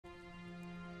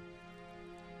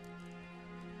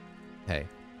hey,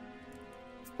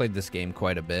 I've played this game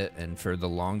quite a bit, and for the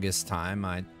longest time,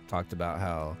 I talked about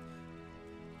how,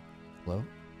 hello,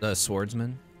 the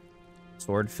swordsman,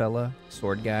 sword fella,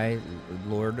 sword guy,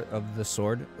 Lord of the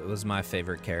Sword was my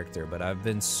favorite character, but I've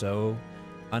been so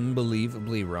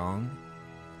unbelievably wrong,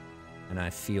 and I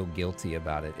feel guilty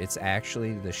about it. It's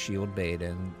actually the Shield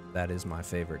BAEden that is my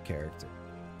favorite character.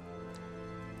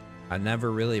 I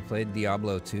never really played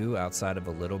Diablo 2 outside of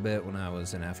a little bit when I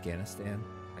was in Afghanistan.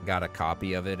 I got a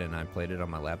copy of it and I played it on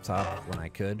my laptop when I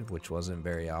could, which wasn't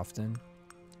very often.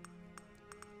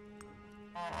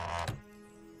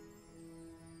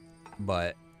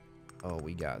 But, oh,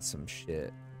 we got some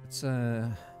shit. Let's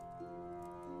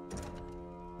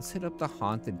hit up the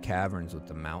haunted caverns with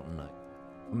the mountain knight.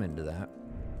 I'm into that.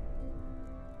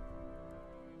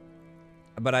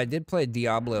 But I did play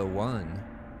Diablo 1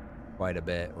 quite a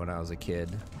bit when I was a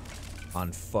kid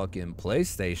on fucking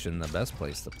PlayStation, the best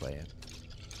place to play it.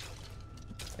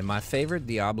 And my favorite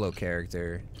Diablo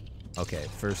character, okay,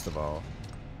 first of all,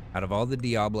 out of all the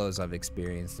Diablos I've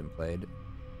experienced and played,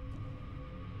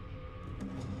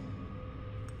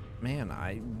 man,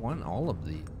 I want all of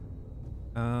these.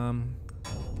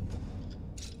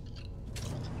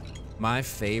 My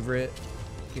favorite,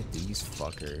 look at these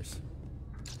fuckers.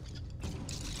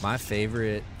 My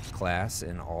favorite class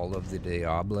in all of the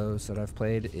Diablos that I've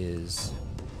played is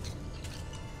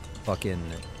fucking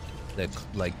the,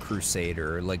 like,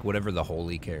 Crusader, or like whatever the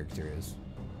holy character is.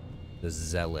 The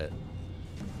Zealot.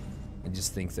 I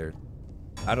just think they're,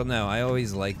 I don't know, I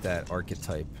always like that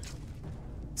archetype.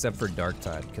 Except for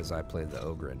Darktide, because I played the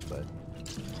Ogryn, but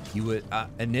you would,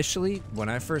 initially, when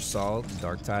I first saw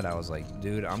Darktide, I was like,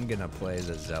 dude, I'm gonna play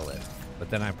the Zealot. But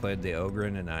then I played the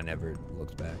Ogryn and I never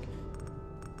looked back.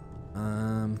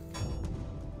 I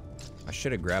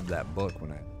should have grabbed that book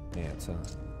when I, yeah, it's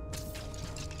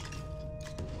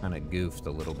kind of goofed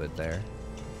a little bit there.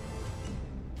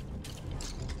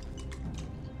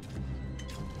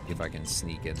 See if I can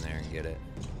sneak in there and get it.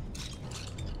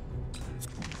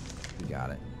 We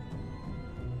got it.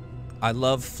 I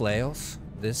love flails.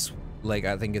 This, like,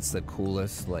 I think it's the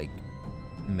coolest, like,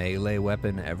 melee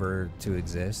weapon ever to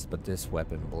exist, but this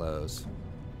weapon blows.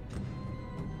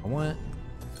 I want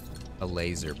a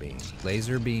laser beam.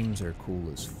 Laser beams are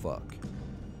cool as fuck.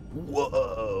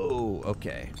 Whoa!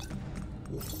 Okay.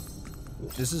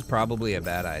 This is probably a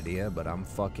bad idea, but I'm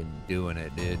fucking doing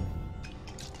it, dude.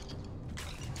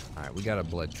 Alright, we got a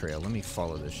blood trail. Let me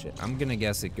follow this shit. I'm gonna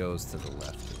guess it goes to the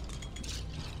left.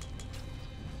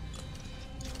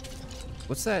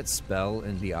 What's that spell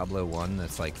in Diablo 1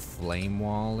 that's like Flame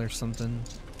Wall or something?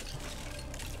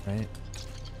 Right?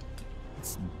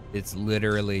 It's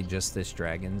literally just this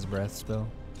Dragon's Breath spell.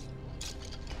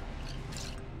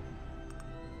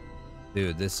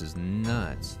 Dude, this is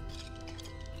nuts.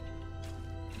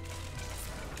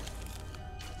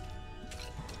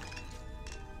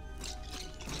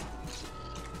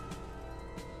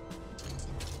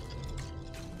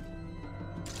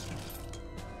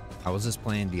 I was just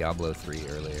playing Diablo 3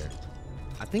 earlier.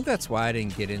 I think that's why I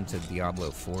didn't get into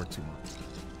Diablo 4 too much.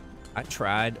 I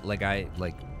tried, like, alright.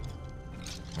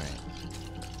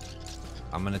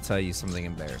 I'm gonna tell you something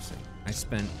embarrassing. I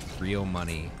spent real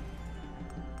money.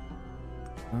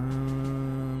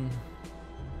 I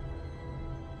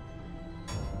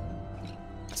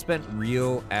spent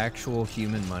real, actual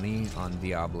human money on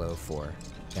Diablo 4,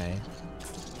 okay?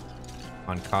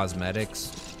 On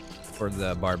cosmetics for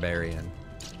the Barbarian.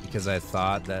 Because I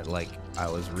thought that, like, I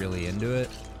was really into it.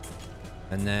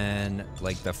 And then,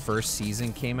 like, the first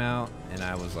season came out, and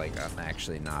I was like, I'm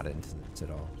actually not into this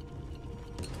at all.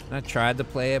 And I tried to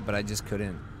play it, but I just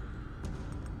couldn't.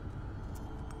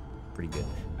 Pretty good.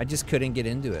 I just couldn't get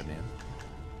into it, man.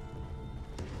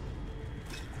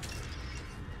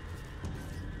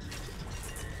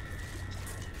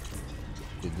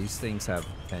 Dude, these things have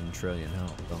 10 trillion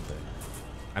health, don't they?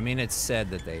 I mean, it's said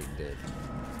that they did.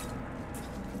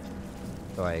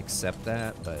 So I accept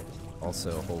that, but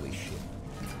also, holy shit.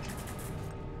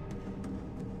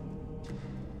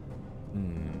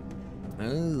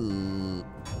 Ooh.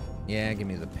 Yeah, give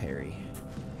me the parry.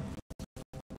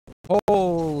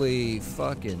 Holy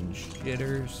fucking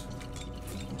shitters.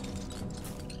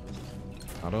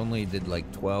 Not only did like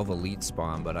 12 elite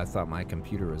spawn, but I thought my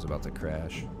computer was about to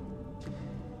crash.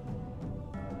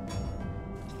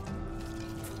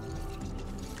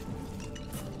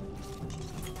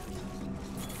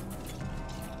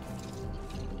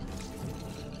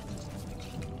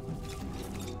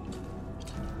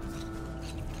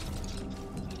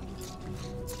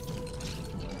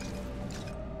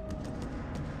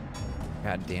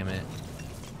 God damn it.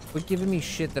 Quit giving me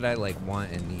shit that I, like,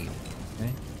 want and need,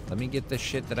 okay? Let me get the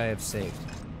shit that I have saved.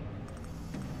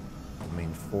 I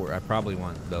mean, I probably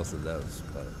want both of those,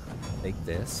 but take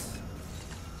this.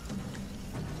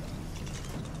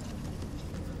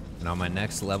 And on my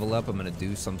next level up, I'm gonna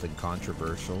do something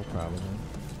controversial, probably.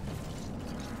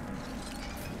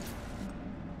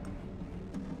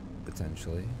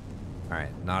 Potentially. All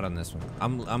right, not on this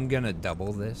one. I'm gonna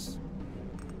double this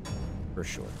for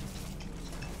sure.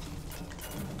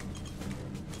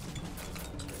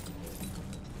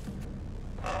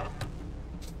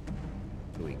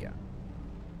 What do we got?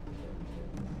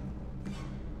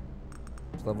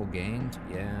 Level gained?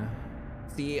 Yeah.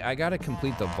 See, I gotta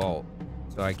complete the vault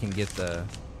so I can get the...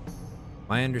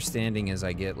 My understanding is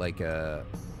I get like a...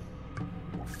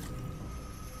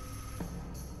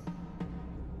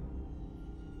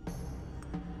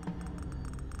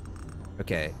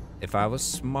 Okay, if I was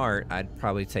smart, I'd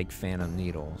probably take Phantom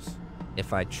Needles.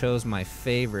 If I chose my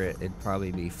favorite, it'd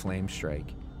probably be Flame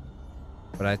Strike.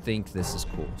 But I think this is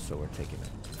cool, so we're taking it.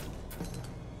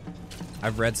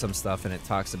 I've read some stuff and it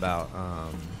talks about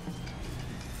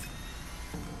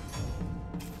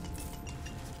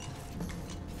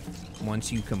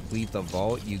once you complete the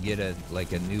vault, you get a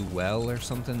like a new well or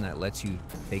something that lets you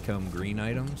take home green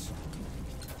items.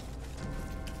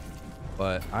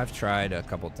 But I've tried a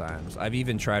couple times. I've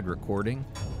even tried recording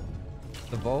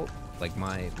the vault, like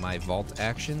my vault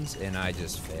actions, and I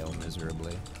just fail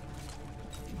miserably.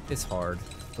 It's hard.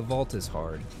 The vault is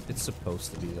hard. It's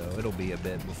supposed to be, though. It'll be a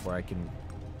bit before I can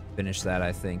finish that,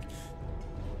 I think.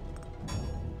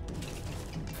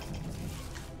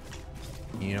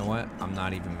 You know what? I'm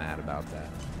not even mad about that.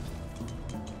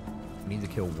 I need to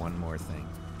kill one more thing.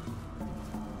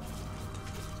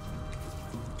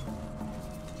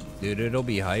 Dude, it'll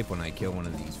be hype when I kill one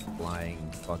of these flying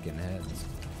fucking heads.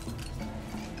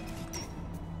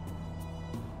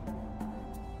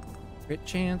 Crit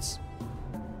chance?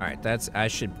 Alright, I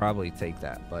should probably take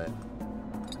that, but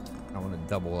I want to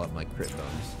double up my crit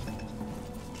bonus.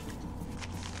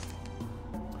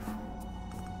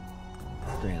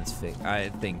 I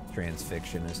think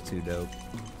Transfixion is too dope.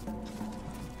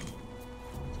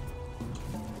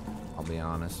 I'll be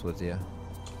honest with you.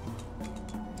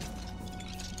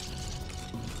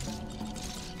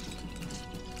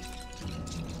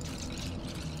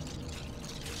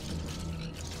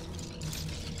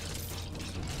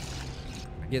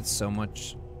 I get so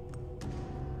much...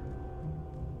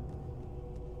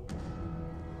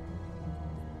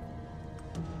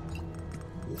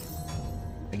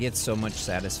 I get so much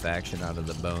satisfaction out of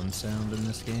the bone sound in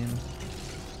this game.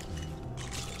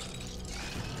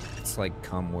 It's like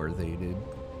cum worthy, dude.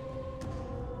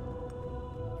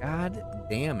 God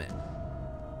damn it.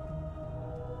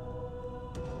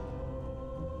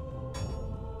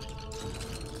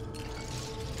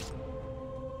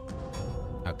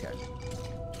 Okay.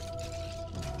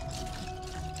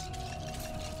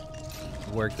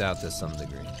 Worked out to some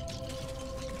degree.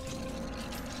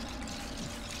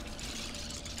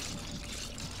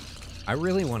 I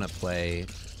really want to play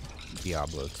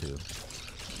Diablo 2.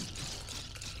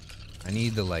 I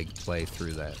need to like play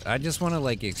through that. I just want to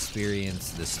like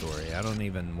experience the story. I don't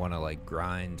even want to like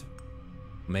grind.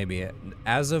 Maybe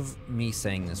as of me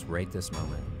saying this right this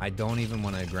moment, I don't even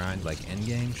want to grind like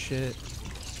endgame shit.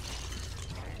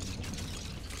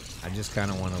 I just kind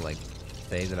of want to like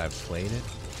say that I've played it,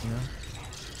 you know?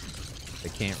 I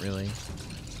can't really.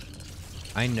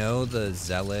 I know the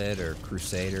Zealot or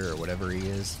Crusader or whatever he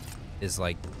is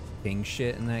like king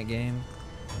shit in that game,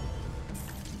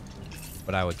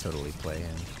 but I would totally play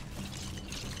him.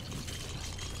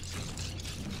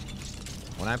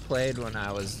 When I played when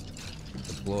I was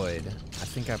deployed, I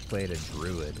think I played a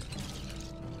druid.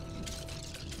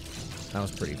 That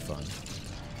was pretty fun.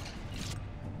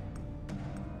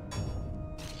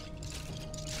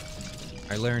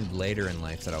 I learned later in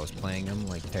life that I was playing him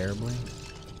like terribly.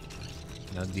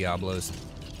 You know, Diablo's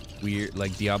weird,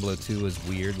 like Diablo 2 was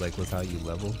weird, like with how you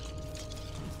level.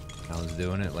 I was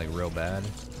doing it like real bad.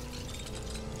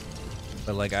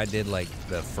 But like I did like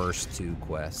the first 2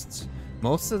 quests.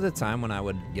 Most of the time when I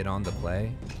would get on to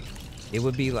play, it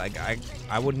would be like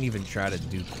I wouldn't even try to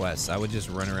do quests. I would just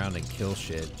run around and kill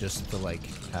shit just to like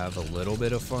have a little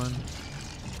bit of fun.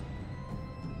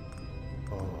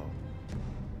 Oh.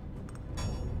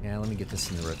 Yeah, let me get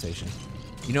this in the rotation.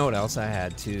 You know what else I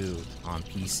had too on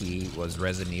PC was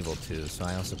Resident Evil 2, so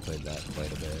I also played that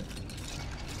quite a bit.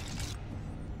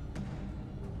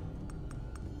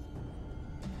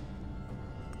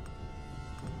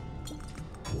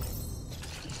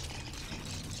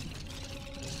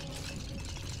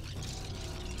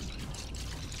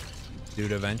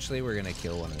 Dude, eventually we're gonna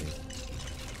kill one of these.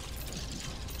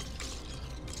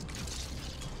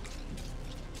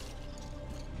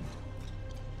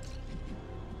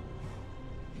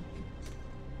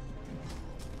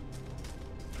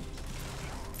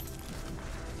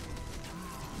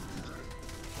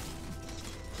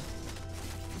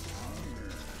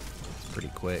 pretty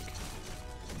quick.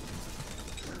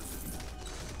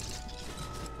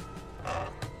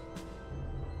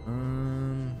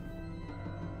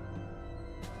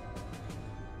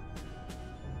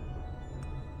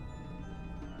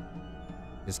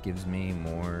 This gives me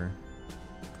more.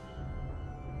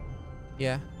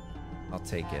 Yeah, I'll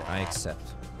take it. I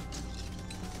accept.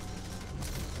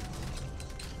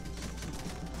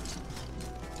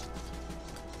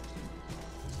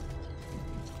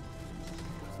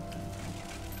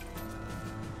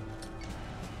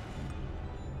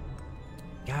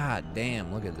 God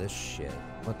damn, look at this shit.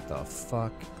 What the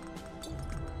fuck?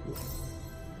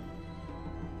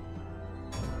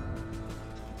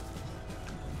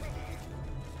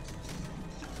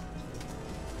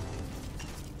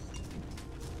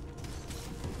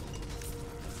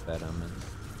 Fed him and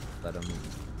let him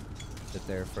sit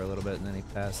there for a little bit and then he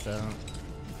passed out.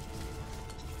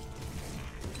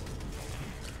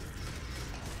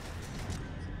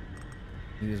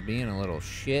 He was being a little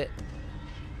shit.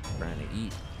 Trying to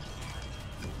eat.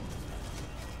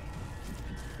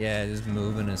 Yeah, just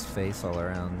moving his face all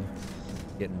around,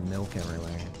 getting milk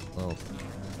everywhere. Little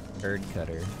bird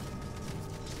cutter.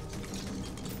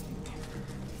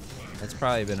 It's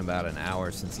probably been about an hour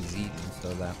since he's eaten,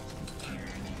 so that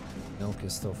milk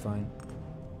is still fine.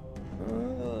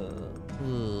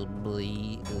 Oh,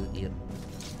 boy. Yep.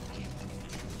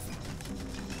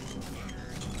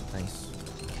 Nice.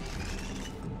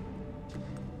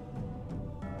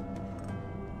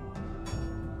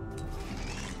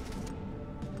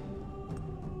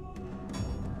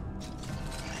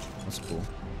 That's cool.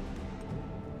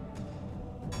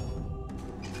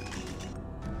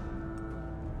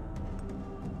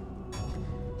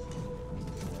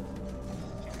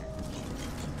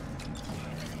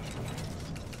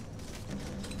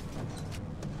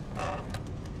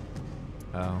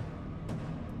 Oh.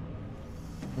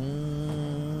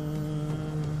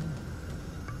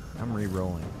 I'm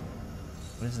re-rolling.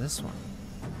 What is this one?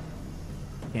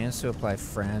 Chance to apply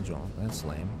fragile. That's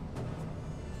lame.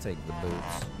 Take the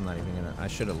boots. I'm not even gonna. I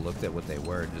should have looked at what they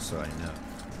were just so I know.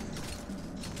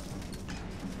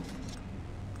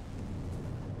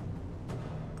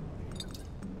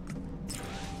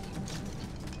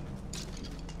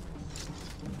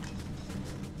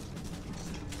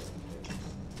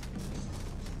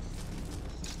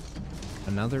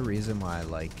 Another reason why I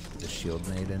like the Shield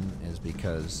Maiden is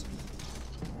because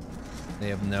they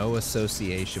have no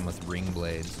association with ring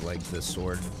blades like the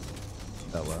sword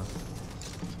fella.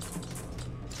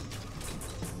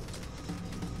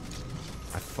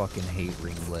 I fucking hate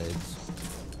ring blades.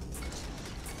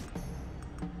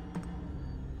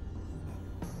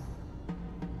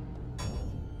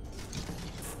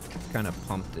 Kind of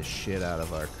pumped the shit out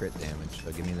of our crit damage,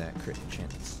 so give me that crit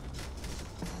chance.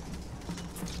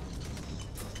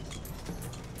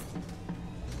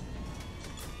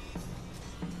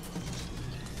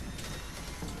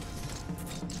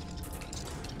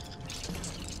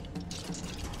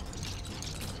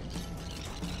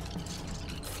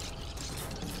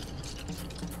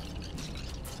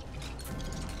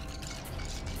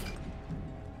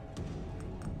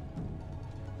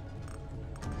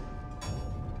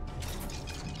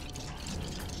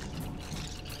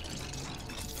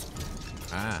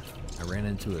 Ah, I ran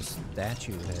into a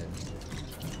statue head.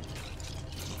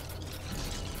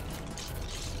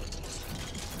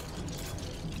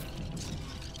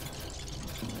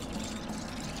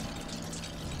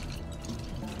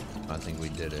 I think we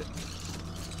did it.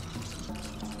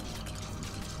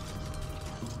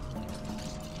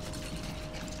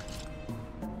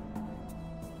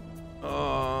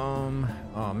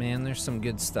 Oh man, there's some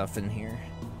good stuff in here.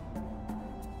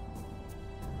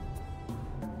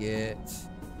 Get.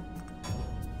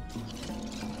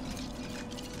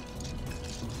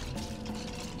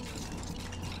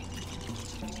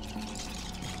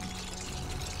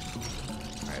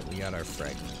 Alright, we got our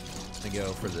fragment. To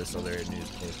go for this other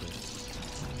newspaper.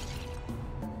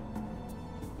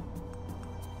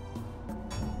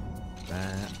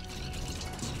 That.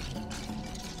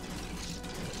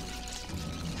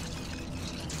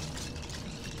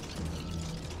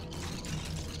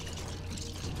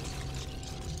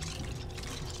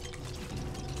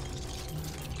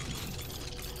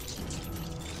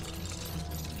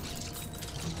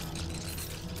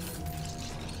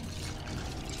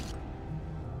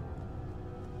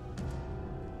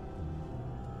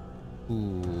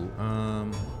 Ooh,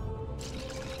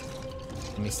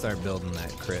 let me start building that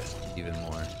crit even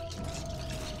more.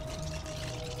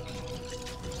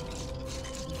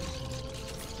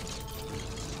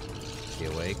 Be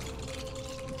awake.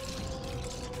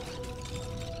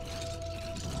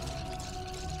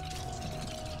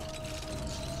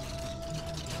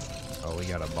 Oh, we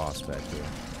got a boss back here.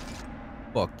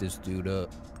 Fuck this dude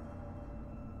up.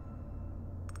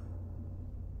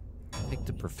 Pick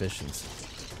the proficiency.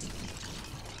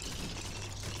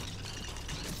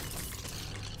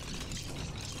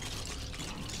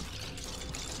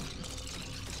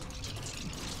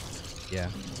 Yeah.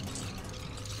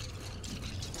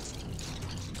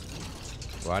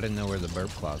 Well, I didn't know where the burp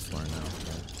cloths were now.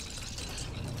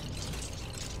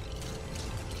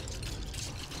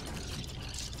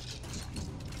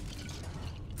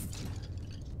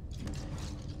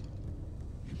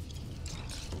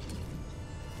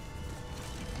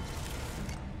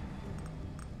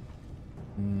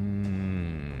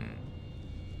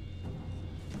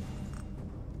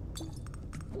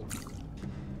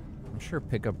 I'm sure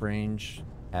pickup range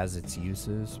has its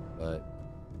uses, but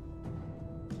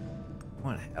I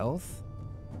want health?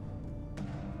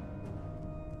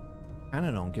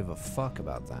 Kinda don't give a fuck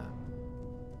about that.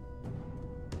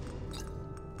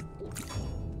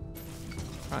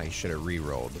 Probably should have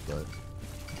re-rolled, but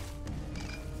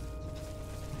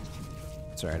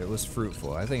it's alright, it was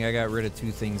fruitful. I think I got rid of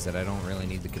 2 things that I don't really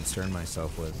need to concern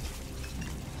myself with.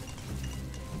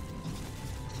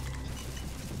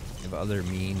 I have other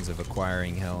means of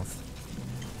acquiring health.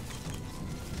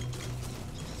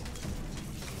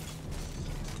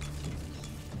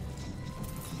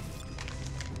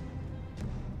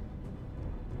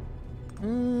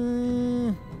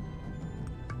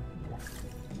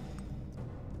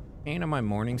 Pain on my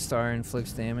Morning Star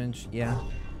inflicts damage. Yeah.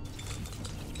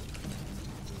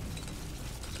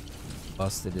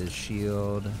 Busted his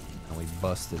shield, and we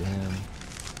busted him.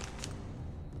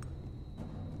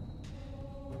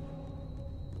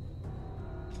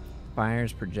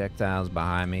 Fires projectiles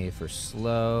behind me for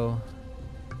slow.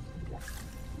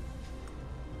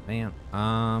 Man,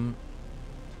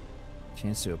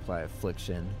 chance to apply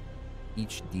affliction.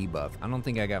 Each debuff. I don't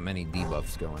think I got many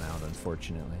debuffs going out,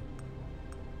 unfortunately.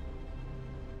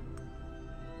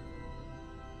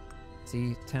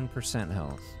 See, 10%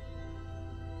 health.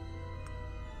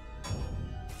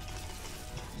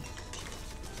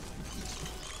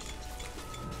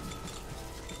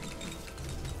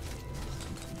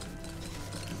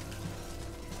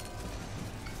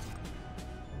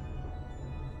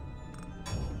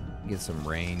 Get some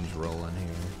range rolling here.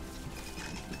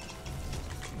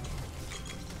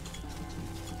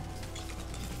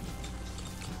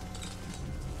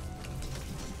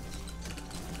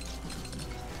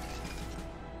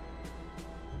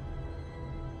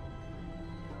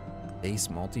 Base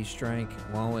multi-strike.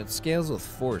 Well, it scales with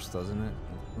force, doesn't it?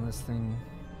 This thing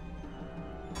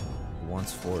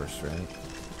wants force, right?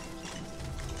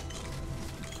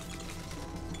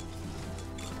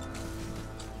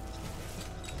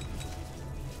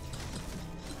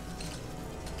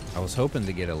 I was hoping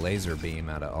to get a laser beam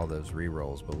out of all those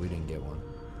rerolls, but we didn't get one.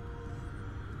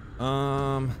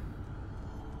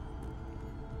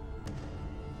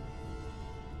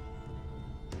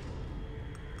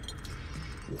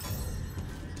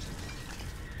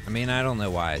 I mean, I don't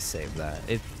know why I saved that.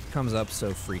 It comes up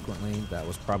so frequently, that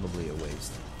was probably a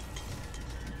waste.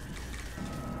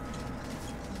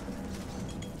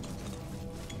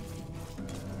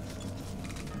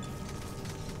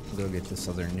 Go get this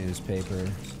other newspaper.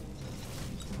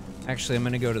 Actually, I'm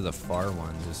gonna go to the far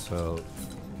one just so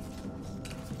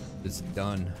it's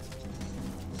done.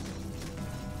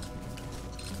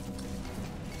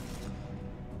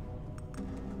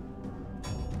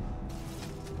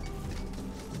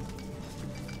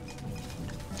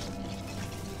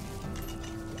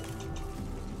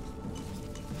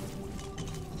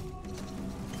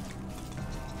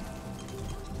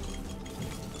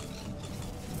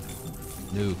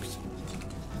 Nuked.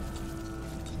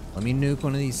 Let me nuke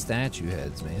one of these statue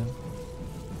heads, man.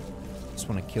 Just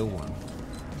want to kill one.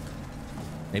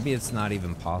 Maybe it's not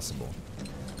even possible.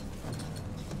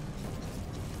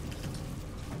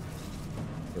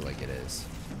 I feel like it is.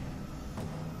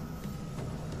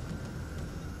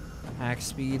 Hack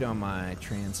speed on my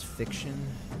transfixion.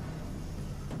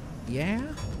 Yeah?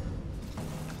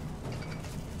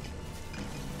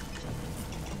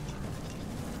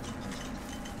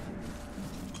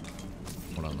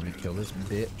 Hold on, let me kill this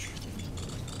bitch.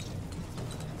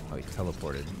 Oh, he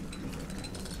teleported.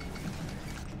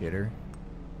 Get her.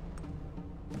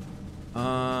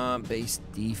 Base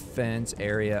defense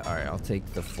area. Alright, I'll take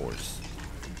the force.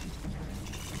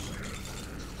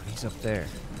 He's up there.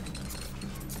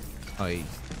 Oh,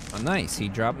 nice. He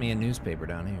dropped me a newspaper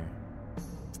down here.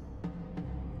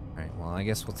 Alright, well, I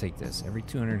guess we'll take this. Every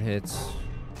 200 hits.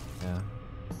 Yeah.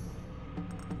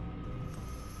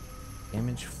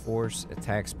 Damage, force,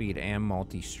 attack speed, and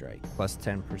multi-strike. Plus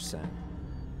 10%.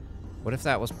 What if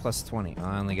that was plus 20?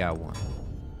 I only got one.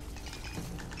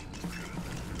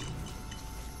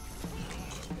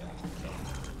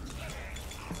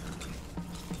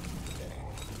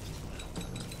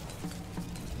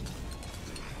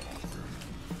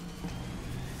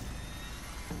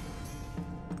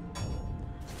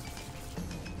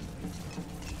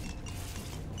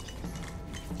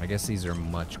 I guess these are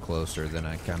much closer than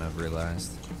I kind of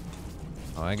realized.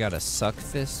 Oh, I got a suck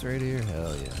fist right here?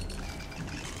 Hell yeah.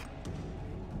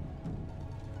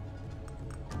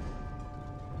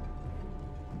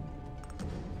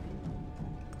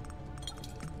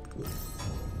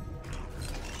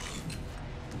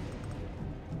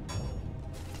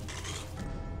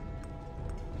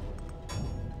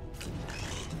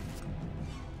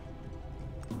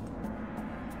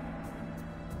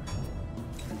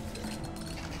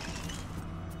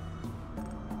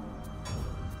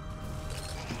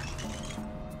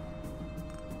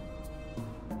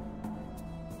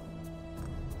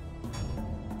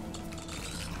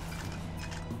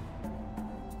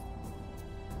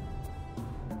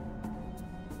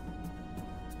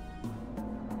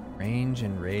 Range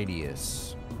and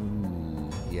radius. Ooh,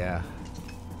 yeah.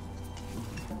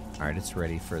 Alright, it's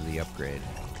ready for the upgrade.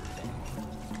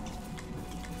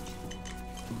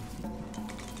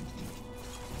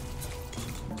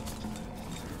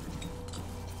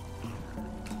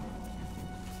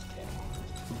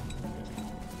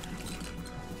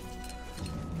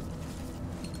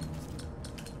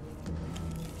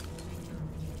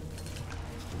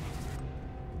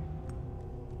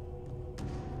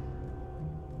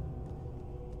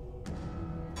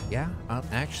 Yeah,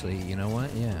 actually, you know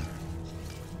what? Yeah.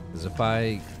 Because if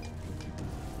I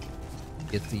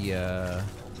get the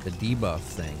debuff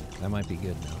thing, that might be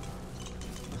good now.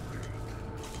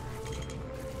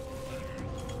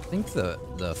 I think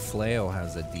the flail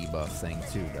has a debuff thing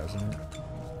too, doesn't it?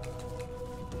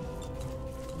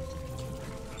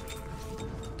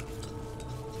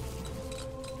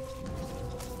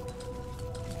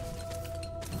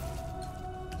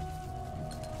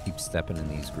 Keep stepping in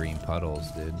these green puddles,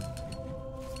 dude.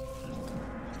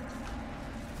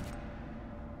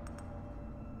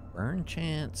 Burn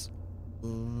chance.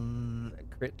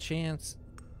 Crit chance.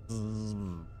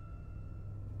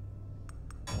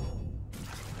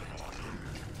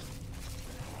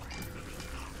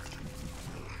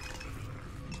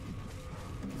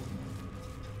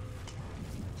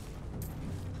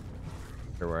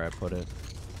 Sure where I put it.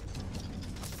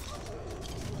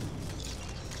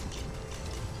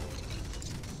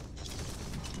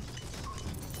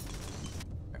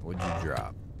 What'd you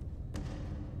drop?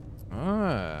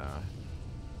 Ah,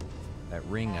 that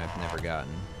ring I've never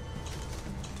gotten.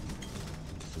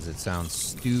 Because it sounds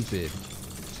stupid.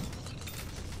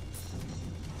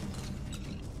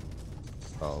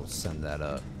 I'll send that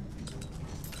up.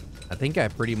 I think I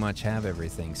pretty much have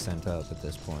everything sent up at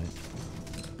this point.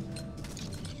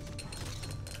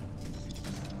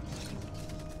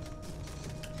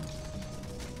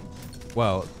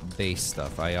 Well, base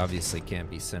stuff. I obviously can't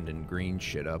be sending green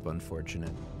shit up,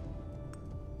 unfortunate.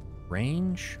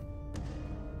 Range?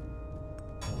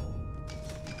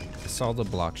 I saw the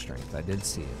block strength. I did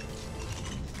see it.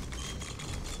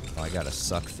 Oh, I got a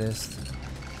suck fist.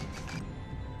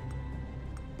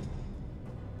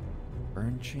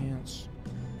 Burn chance.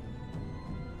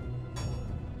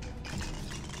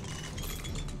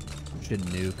 Should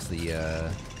nuke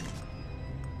the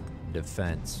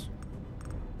defense.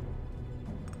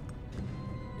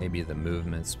 Maybe the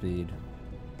movement speed.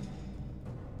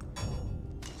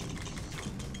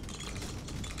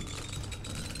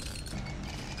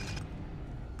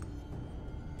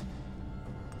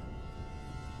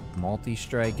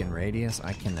 Multi-strike and radius,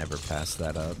 I can never pass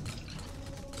that up.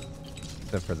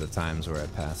 Except for the times where I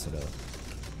pass it up.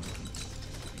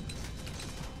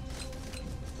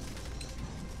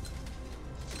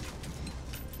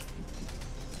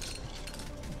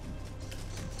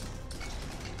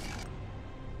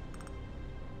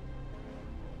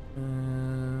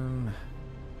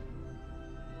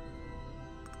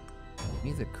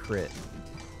 Need the crit.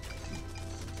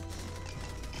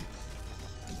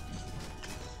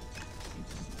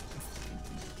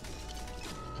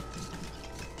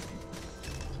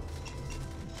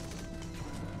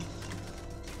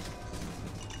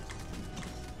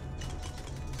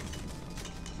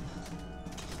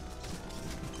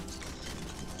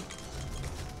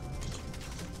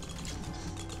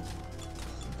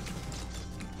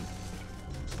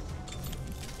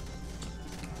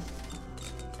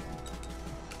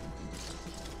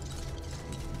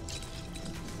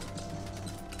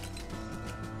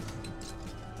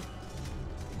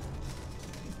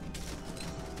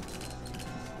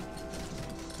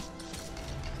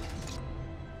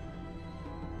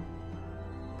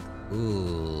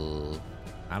 Ooh,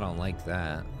 I don't like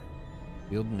that.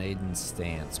 Field Maiden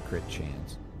Stance, crit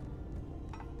chance.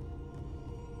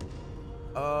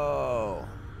 Oh.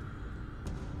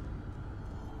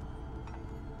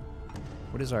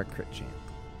 What is our crit chance?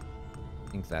 I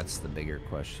think that's the bigger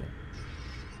question.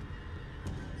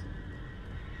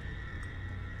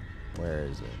 Where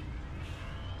is it?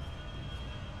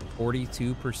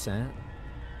 42%?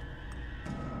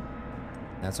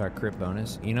 That's our crit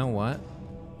bonus. You know what?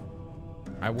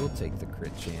 I will take the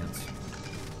crit chance.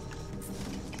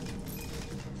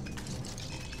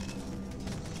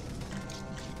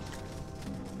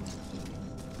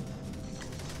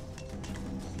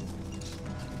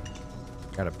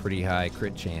 Got a pretty high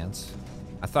crit chance.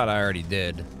 I thought I already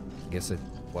did. I guess it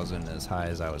wasn't as high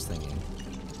as I was thinking.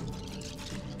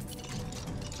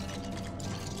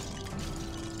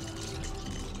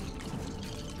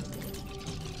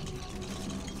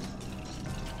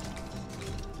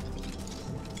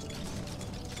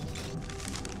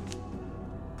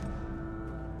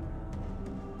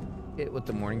 Hit with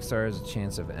the Morning Star has a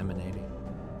chance of emanating.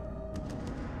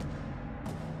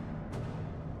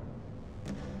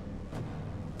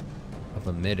 Of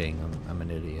emitting. I'm an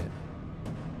idiot.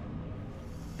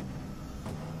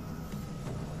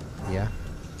 Yeah.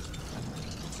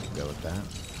 Go with that.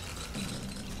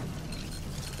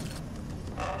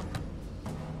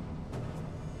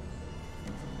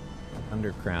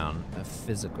 Undercrown, a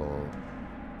physical.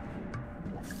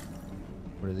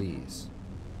 What are these?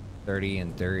 30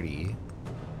 and 30.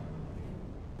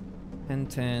 10,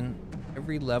 10.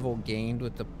 Every level gained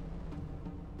with the...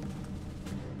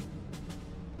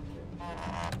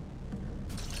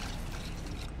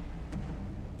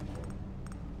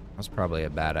 That's probably a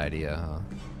bad idea,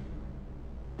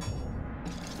 huh?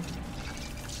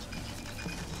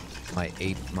 My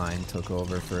ape mind took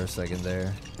over for a second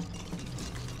there.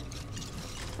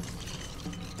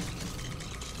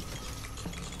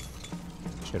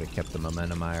 Should have kept the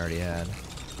momentum I already had.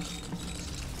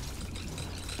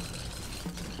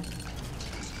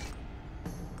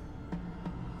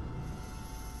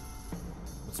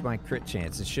 What's my crit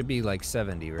chance? It should be like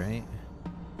 70, right?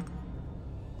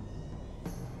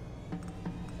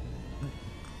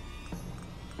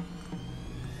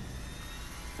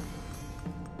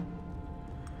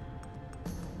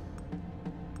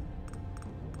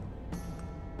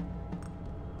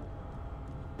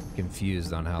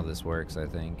 Confused on how this works, I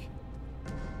think.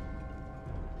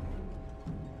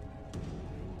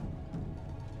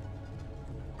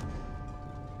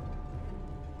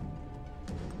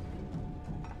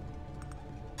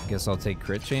 Guess I'll take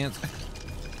crit chance.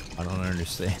 I don't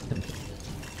understand.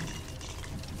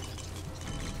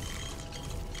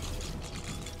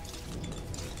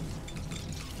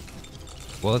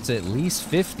 Well, it's at least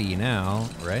 50 now,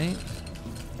 right?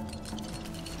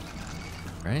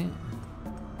 Right?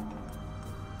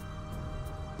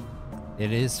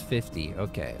 It is 50.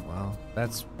 Okay, well,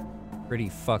 that's pretty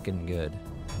fucking good.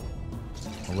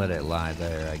 I'll let it lie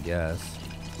there, I guess.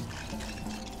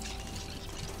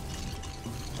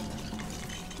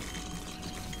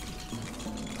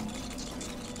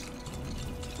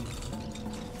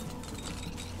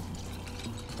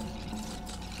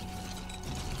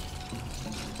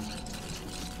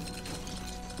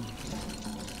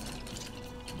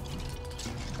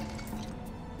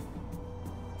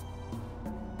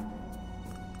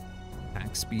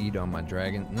 Speed on my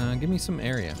dragon. Nah, give me some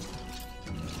area.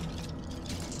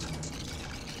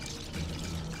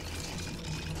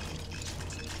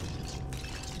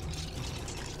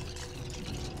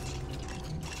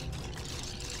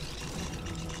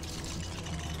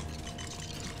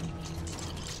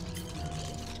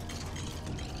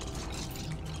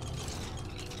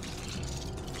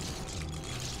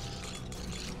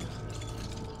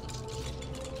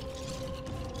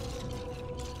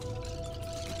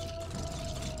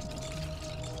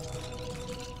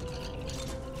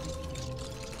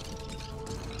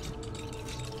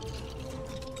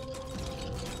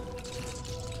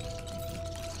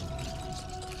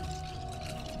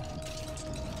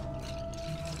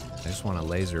 I just want a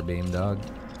laser beam, dog.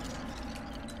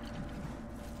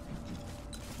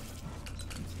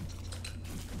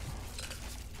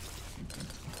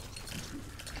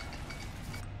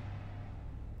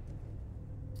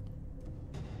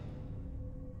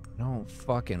 I don't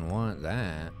fucking want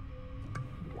that.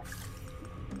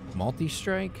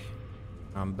 Multi-strike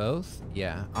on both?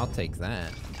 Yeah, I'll take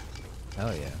that.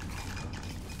 Hell yeah.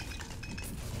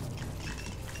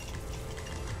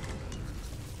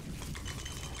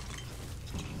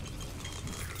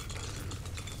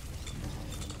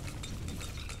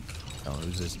 Oh,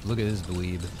 who's this? Look at this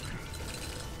dweeb.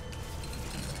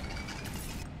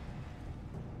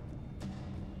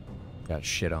 Got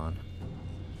shit on.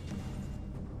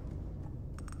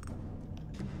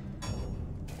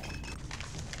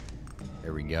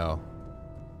 There we go.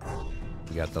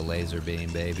 We got the laser beam,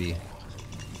 baby.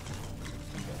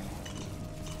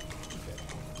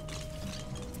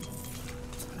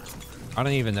 I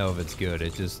don't even know if it's good.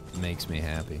 It just makes me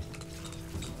happy.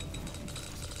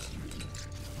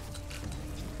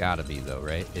 Gotta be though,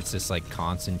 right? It's just like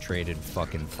concentrated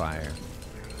fucking fire.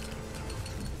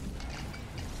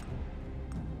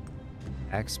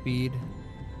 Attack speed.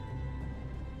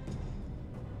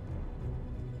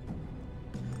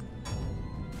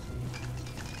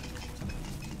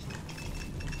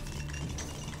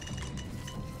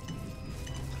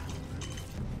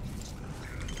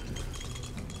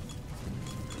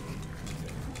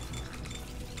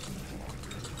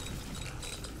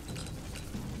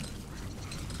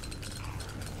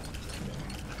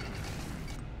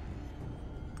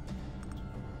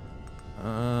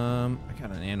 I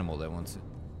got an animal that wants it.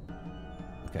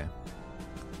 Okay.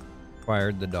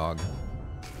 Acquired the dog.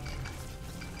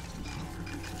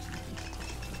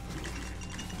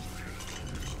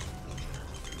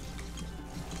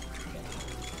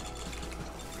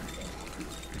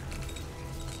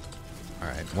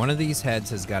 Alright, one of these heads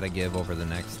has got to give over the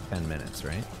next 10 minutes,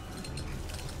 right?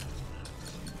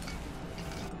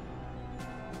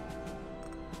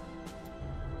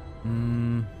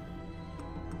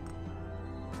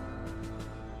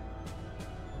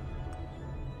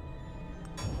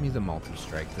 Give me the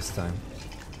multi-strike this time.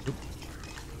 Oop.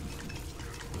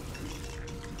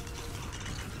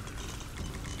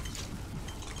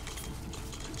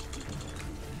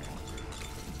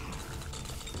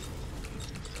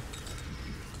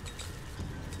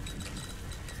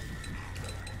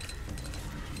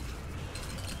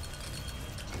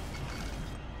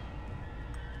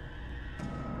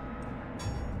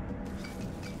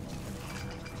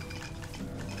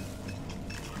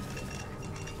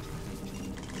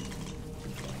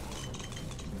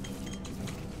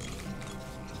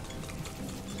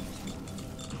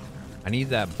 I need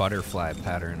that butterfly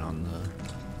pattern on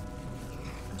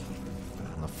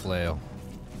the flail.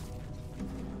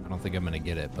 I don't think I'm gonna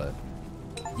get it, but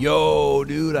yo,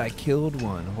 dude, I killed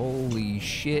one. Holy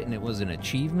shit! And it was an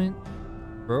achievement,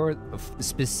 bro.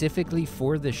 Specifically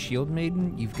for the Shield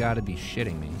Maiden. You've got to be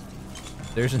shitting me.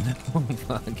 There's no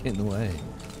fucking way.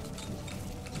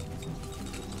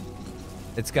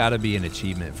 It's got to be an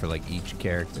achievement for like each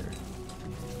character.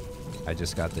 I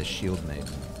just got this Shield Maiden.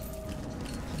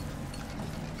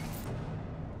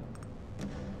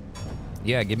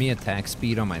 Yeah, give me attack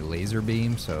speed on my laser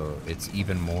beam so it's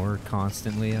even more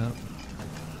constantly up.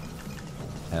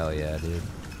 Hell yeah, dude.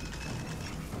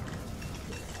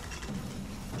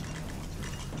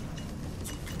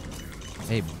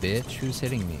 Hey, bitch, who's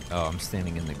hitting me? Oh, I'm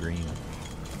standing in the green.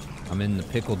 I'm in the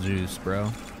pickle juice,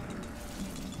 bro.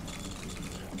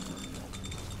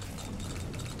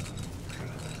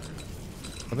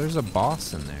 Oh, there's a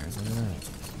boss in there. Look at that.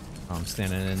 Oh, I'm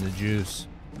standing in the juice.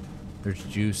 There's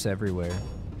juice everywhere.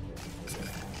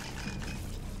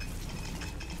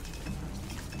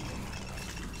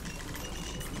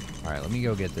 Alright, let me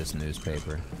go get this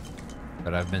newspaper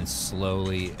that I've been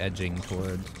slowly edging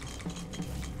toward.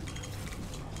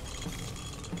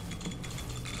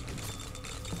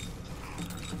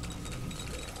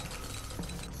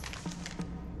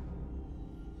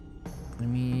 Let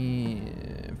me...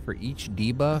 For each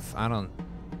debuff, I don't...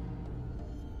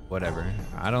 Whatever.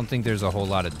 I don't think there's a whole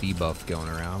lot of debuff going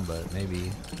around, but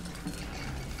maybe.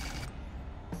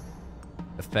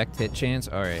 Effect hit chance?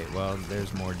 Alright, well,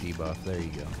 there's more debuff. There you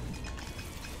go.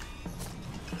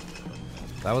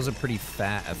 That was a pretty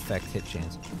fat effect hit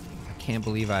chance. I can't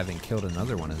believe I haven't killed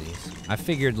another one of these. I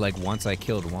figured, like, once I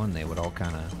killed one, they would all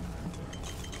kind of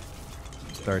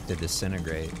start to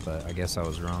disintegrate, but I guess I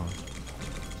was wrong.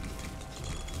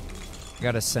 I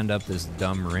gotta send up this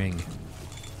dumb ring.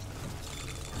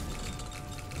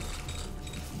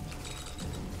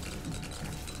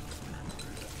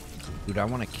 Dude, I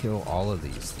want to kill all of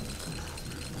these things.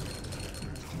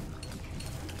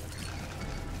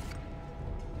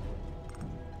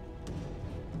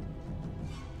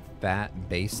 Fat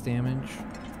base damage?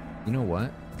 You know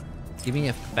what? Give me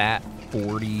a fat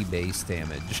 40 base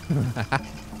damage.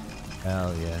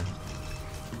 Hell yeah.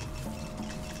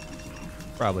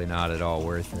 Probably not at all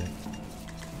worth it.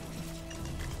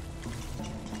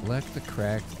 Collect the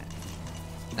cracked...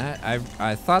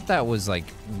 I thought that was like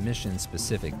mission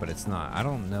specific, but it's not. I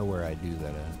don't know where I do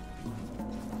that at.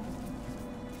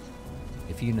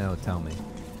 If you know, tell me.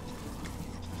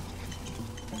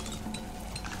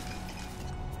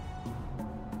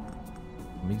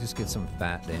 Let me just get some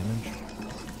fat damage.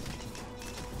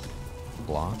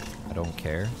 block. I don't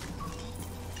care.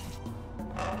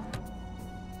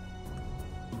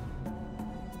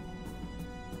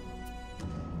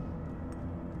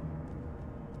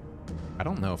 I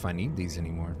don't know if I need these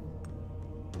anymore.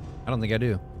 I don't think I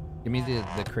do. Give me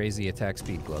the crazy attack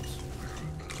speed gloves.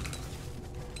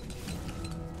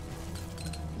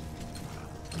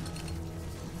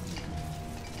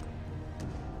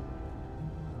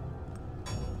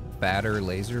 Fatter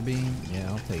laser beam?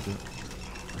 Yeah, I'll take it.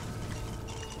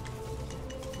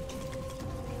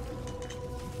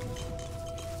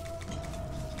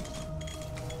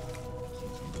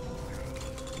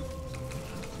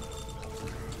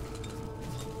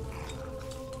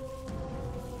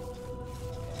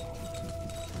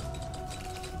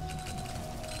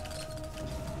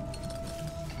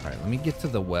 Alright, let me get to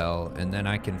the well, and then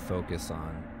I can focus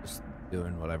on just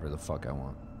doing whatever the fuck I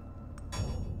want.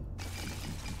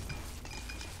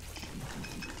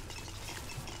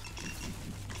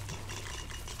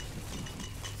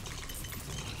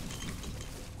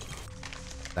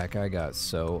 That guy got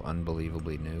so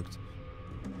unbelievably nuked.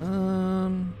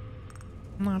 I'm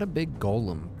not a big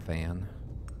golem fan.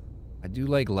 I do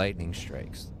like lightning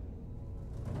strikes.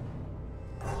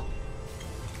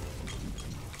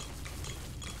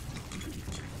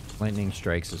 Lightning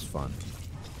strikes is fun.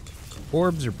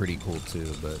 Orbs are pretty cool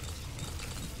too, but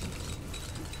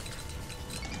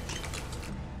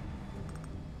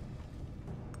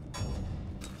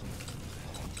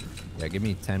yeah, give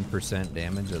me 10%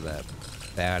 damage of that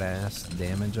badass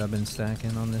damage I've been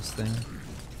stacking on this thing.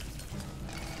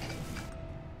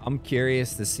 I'm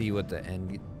curious to see what the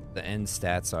end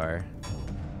stats are.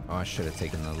 Oh, I should have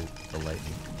taken the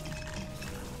lightning.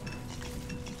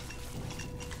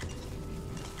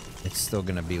 It's still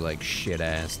gonna be like shit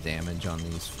ass damage on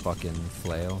these fucking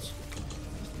flails.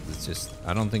 It's just,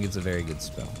 I don't think it's a very good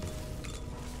spell.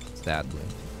 Sadly.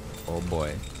 Oh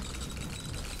boy.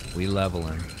 We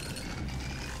leveling.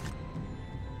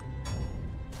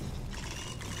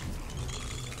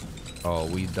 Oh,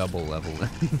 we double leveling.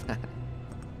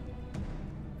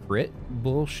 Crit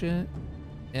bullshit?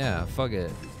 Yeah, fuck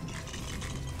it.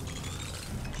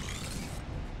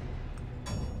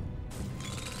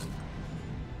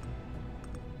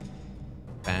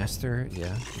 Faster,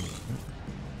 yeah.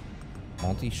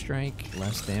 Multi-strike,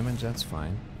 less damage, that's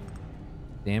fine.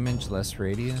 Damage, less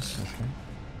radius, okay.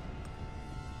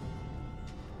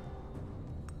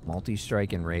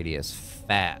 Multi-strike and radius,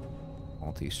 fat.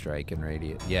 Multi-strike and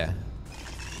radius, yeah.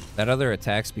 That other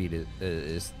attack speed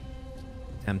is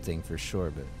tempting for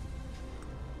sure, but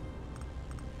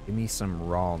give me some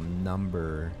raw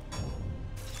number.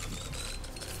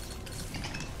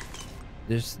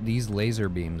 These laser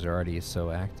beams are already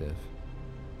so active.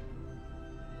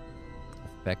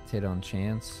 Effect hit on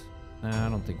chance. Nah, I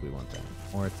don't think we want that.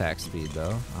 More attack speed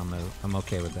though. I'm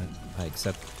okay with that. I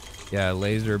accept. Yeah,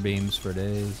 laser beams for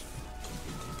days.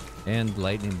 And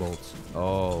lightning bolts.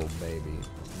 Oh baby.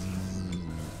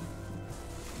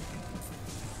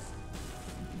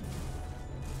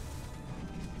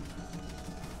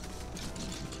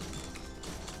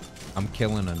 I'm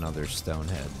killing another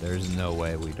stonehead. There's no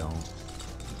way we don't.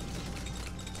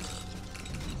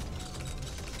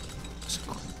 Just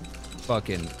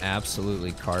fucking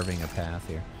absolutely carving a path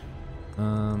here.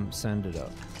 Send it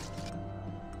up.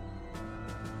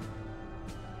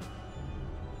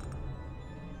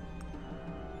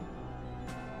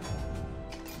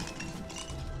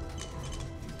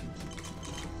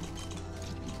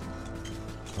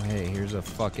 Oh, hey, here's a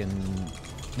fucking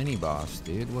mini boss,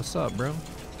 dude. What's up, bro?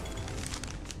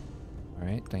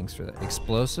 Alright, thanks for that.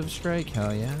 Explosive strike?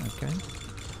 Hell yeah, okay.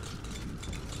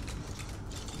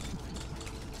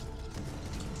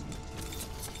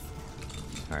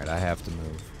 Alright, I have to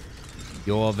move.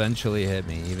 You'll eventually hit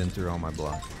me, even through all my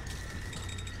block.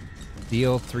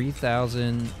 Deal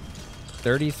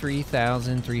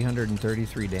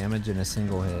 33,333 damage in a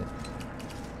single hit.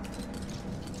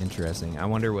 Interesting. I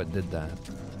wonder what did that.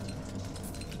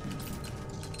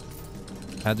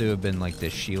 Had to have been like the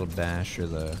shield bash or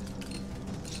the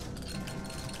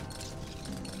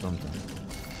something.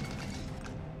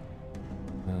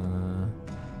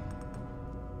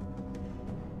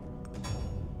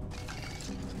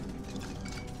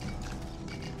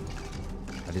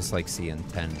 I just like seeing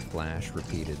 10 flash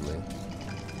repeatedly.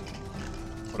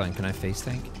 Hold on, can I face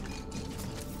tank?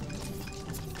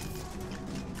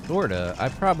 Sorta. I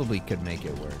probably could make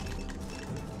it work.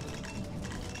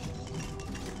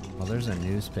 Well, there's a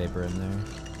newspaper in there.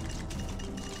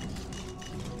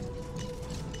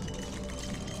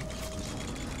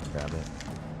 Grab it.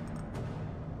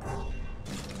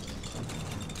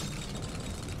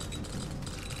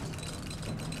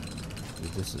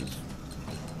 Dude, this is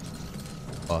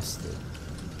Busted.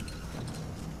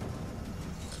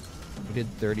 We did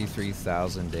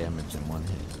 33,000 damage in one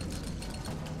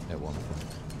hit at one point.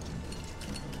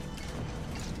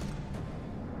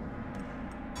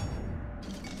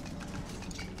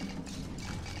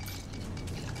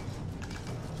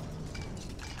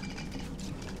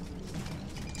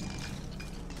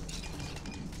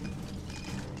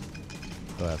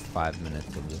 So I have 5 minutes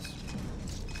of this.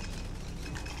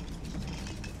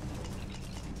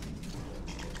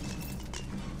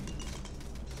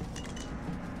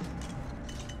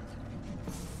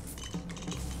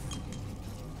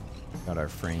 Got our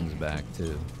frames back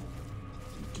too.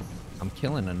 I'm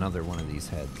killing another one of these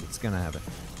heads. It's gonna happen.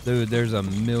 Dude, there's a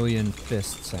million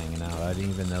fists hanging out. I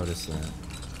didn't even notice that.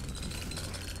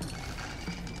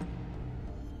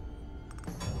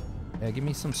 Yeah, give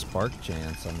me some spark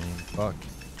chance. I mean, fuck.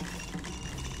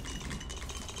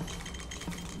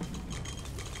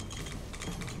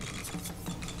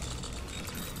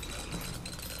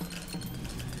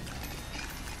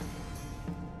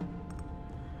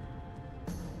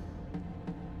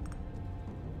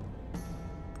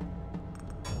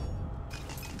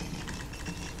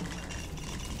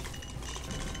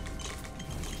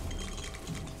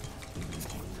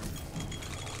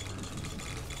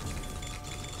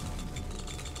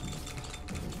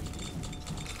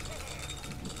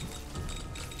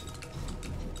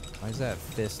 Why is that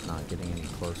fist not getting any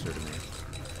closer to me?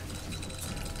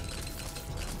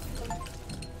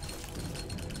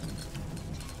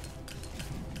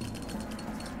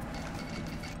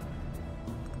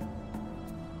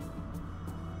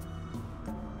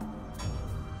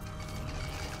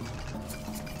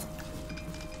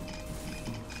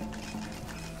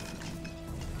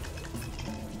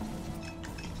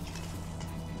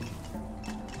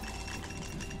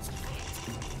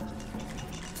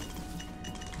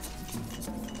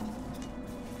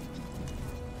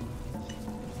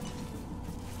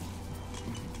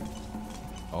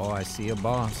 Oh, I see a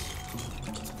boss.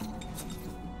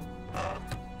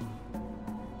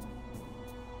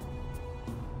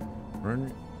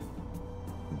 Run.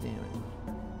 Damn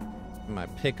it. My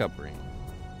pickup ring.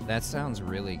 That sounds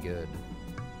really good.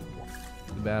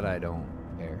 Too bad I don't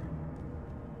care.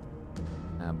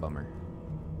 Ah, bummer.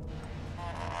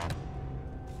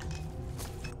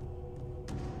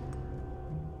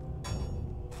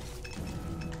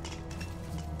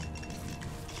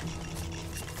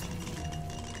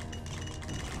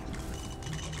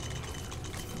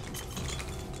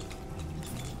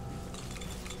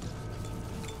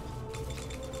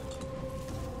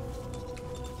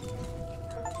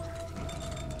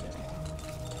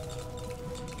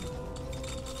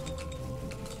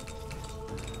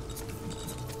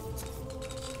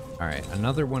 Alright,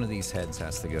 another one of these heads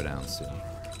has to go down soon.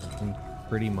 I'm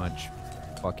pretty much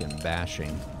fucking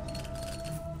bashing.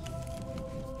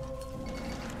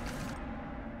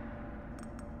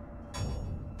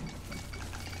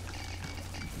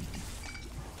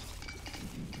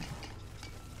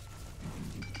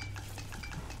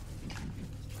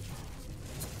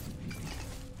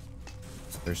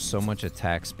 There's so much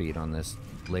attack speed on this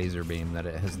laser beam that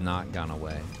it has not gone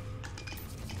away.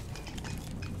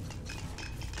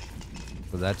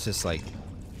 So that's just like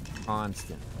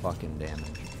constant fucking damage.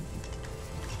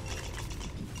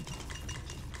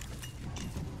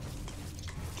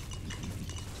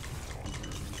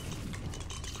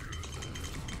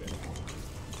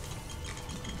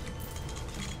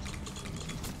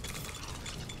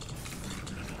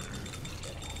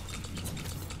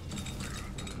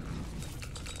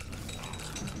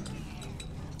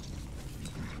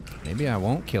 Maybe I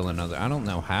won't kill another. I don't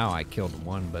know how I killed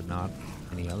one, but not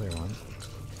any other one.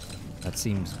 That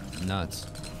seems nuts.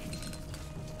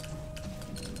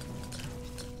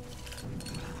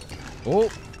 Oh!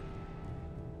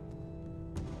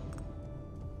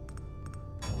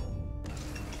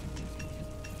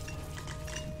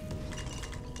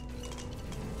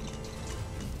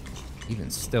 Even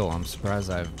still, I'm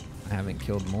surprised I haven't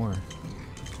killed more.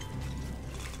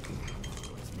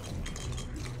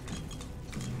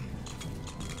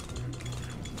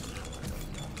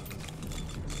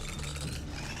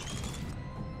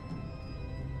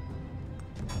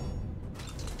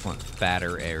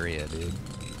 Fatter area, dude.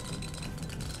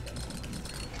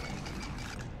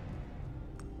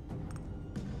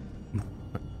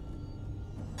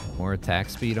 More attack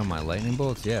speed on my lightning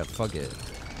bolts? Yeah, fuck it.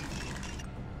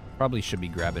 Probably should be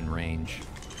grabbing range.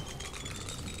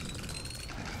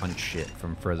 Punch shit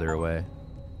from further away.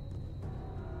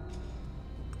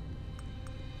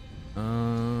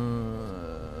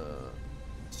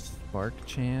 Spark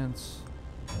chance.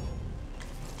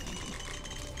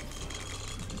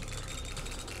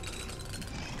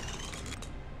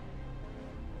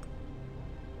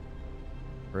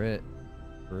 Crit.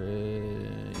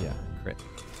 Crit. Yeah, crit.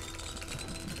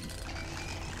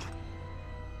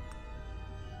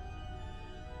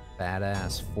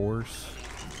 Badass force.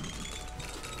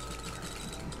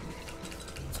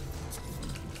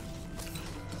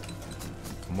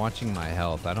 I'm watching my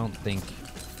health. I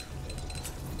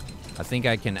think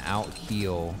I can out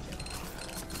heal.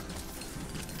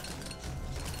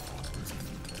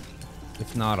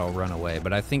 If not, I'll run away,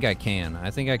 but I think I can.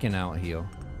 I think I can out heal.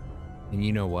 And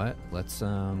you know what? Let's give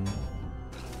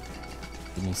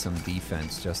me some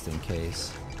defense just in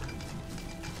case.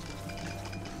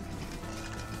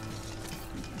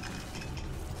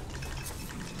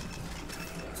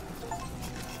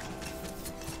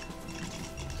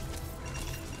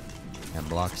 And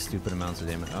block stupid amounts of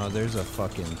damage. Oh, there's a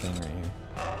fucking thing right here.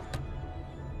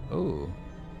 Oh.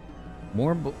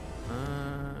 More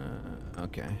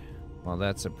okay. Well,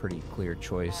 that's a pretty clear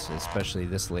choice, especially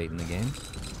this late in the game.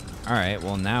 Alright,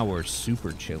 well now we're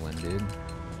super chilling, dude.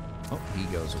 Oh, he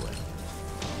goes away.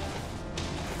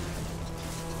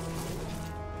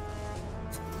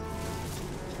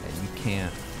 Yeah, you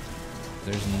can't.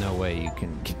 There's no way you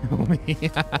can kill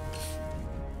me.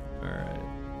 Alright.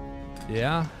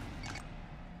 Yeah.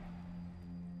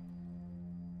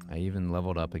 I even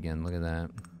leveled up again. Look at that.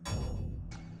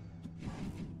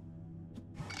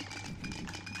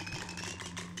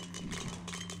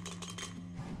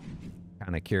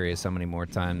 Kind of curious how many more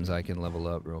times I can level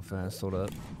up real fast. Hold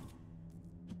up.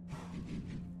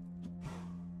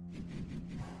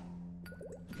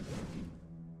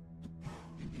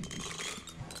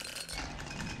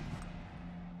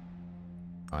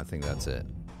 Oh, I think that's it.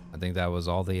 I think that was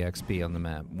all the XP on the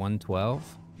map.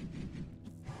 112.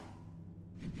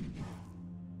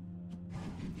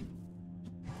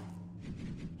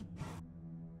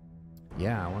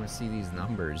 Yeah, I want to see these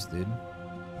numbers, dude.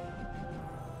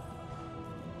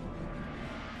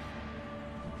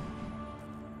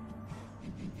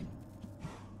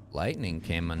 Lightning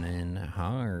coming in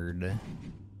hard.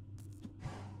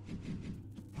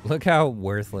 Look how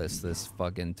worthless this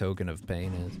fucking token of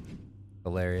pain is.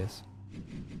 Hilarious.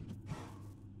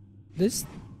 This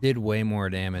did way more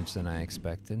damage than I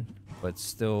expected, but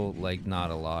still, like,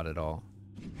 not a lot at all.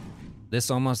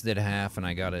 This almost did half, and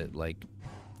I got it, like,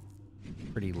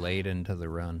 pretty late into the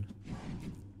run.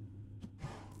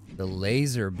 The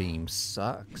laser beam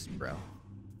sucks, bro.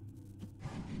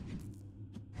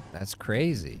 That's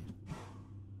crazy.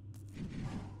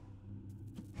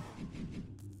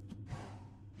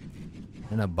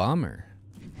 And a bummer.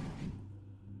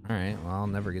 Alright, well, I'll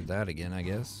never get that again, I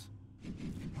guess.